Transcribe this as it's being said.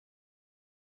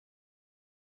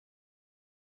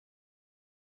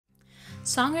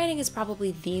Songwriting is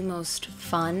probably the most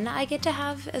fun I get to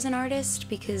have as an artist,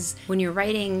 because when you're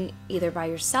writing either by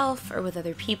yourself or with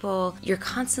other people, you're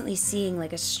constantly seeing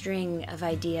like a string of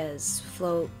ideas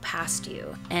float past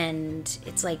you. And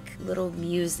it's like little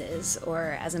muses,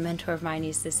 or as a mentor of mine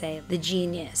used to say, the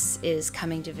genius is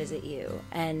coming to visit you.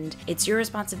 And it's your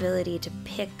responsibility to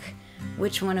pick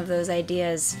which one of those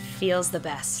ideas feels the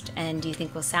best and you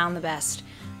think will sound the best,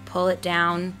 pull it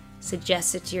down,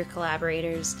 suggest it to your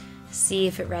collaborators, see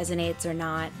if it resonates or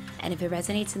not. And if it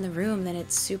resonates in the room, then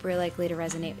it's super likely to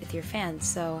resonate with your fans.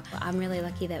 So I'm really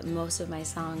lucky that most of my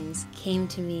songs came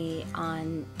to me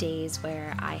on days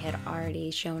where I had already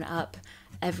shown up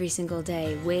every single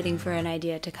day waiting for an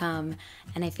idea to come,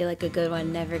 and I feel like a good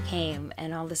one never came,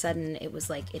 and all of a sudden it was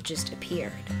like it just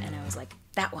appeared, and I was like,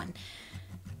 that one.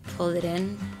 Pulled it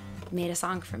in, made a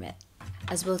song from it.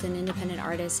 As both an independent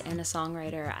artist and a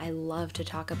songwriter, I love to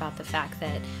talk about the fact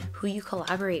that who you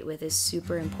collaborate with is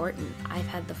super important. I've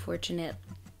had the fortunate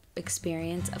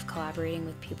experience of collaborating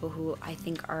with people who I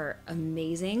think are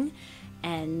amazing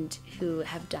and who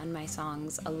have done my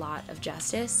songs a lot of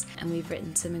justice, and we've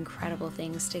written some incredible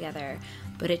things together.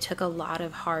 But it took a lot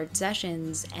of hard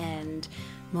sessions and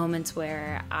moments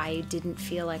where I didn't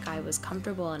feel like I was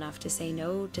comfortable enough to say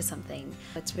no to something.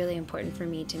 It's really important for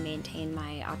me to maintain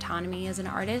my autonomy as an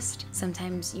artist.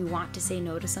 Sometimes you want to say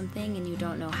no to something and you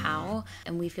don't know how,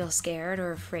 and we feel scared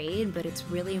or afraid, but it's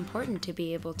really important to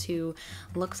be able to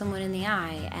look someone in the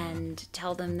eye and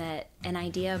tell them that an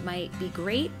idea might be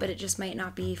great, but it just might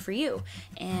not be for you.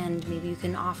 And maybe you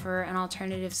can offer an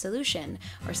alternative solution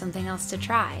or something else to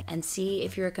try and see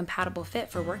if you're a compatible fit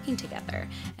for working together.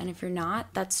 And if you're not,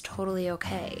 that's totally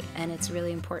okay. And it's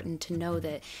really important to know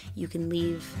that you can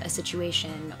leave a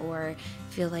situation or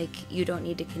feel like you don't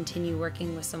need to continue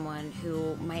working with someone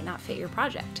who might not fit your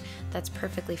project. That's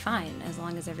perfectly fine, as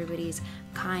long as everybody's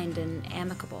kind and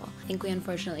amicable. I think we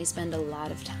unfortunately spend a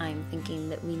lot of time thinking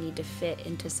that we need to fit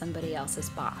into somebody else's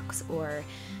box or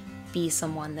be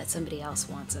someone that somebody else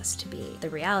wants us to be. The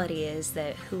reality is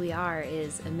that who we are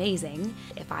is amazing.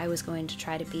 If I was going to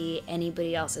try to be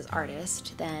anybody else's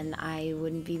artist, then I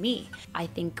wouldn't be me. I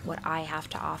think what I have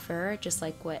to offer, just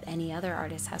like what any other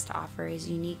artist has to offer, is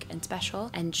unique and special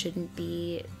and shouldn't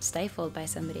be stifled by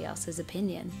somebody else's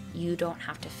opinion. You don't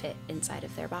have to fit inside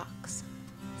of their box.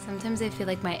 Sometimes I feel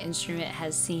like my instrument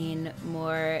has seen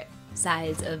more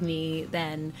sides of me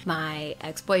than my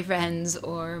ex-boyfriends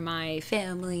or my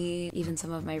family, even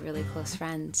some of my really close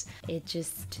friends. It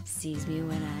just sees me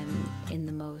when I'm in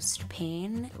the most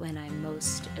pain, when I'm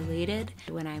most elated,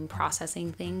 when I'm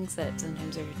processing things that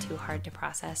sometimes are too hard to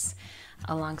process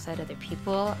alongside other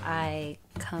people. I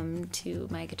come to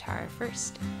my guitar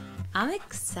first. I'm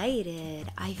excited.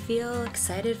 I feel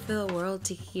excited for the world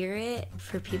to hear it,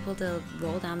 for people to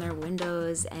roll down their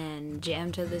windows and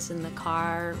jam to this in the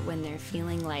car when they're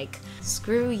feeling like,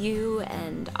 screw you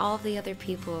and all the other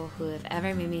people who have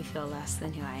ever made me feel less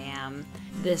than who I am.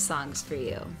 This song's for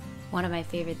you. One of my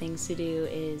favorite things to do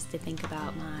is to think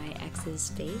about my ex's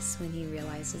face when he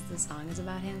realizes the song is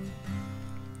about him.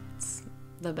 It's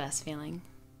the best feeling.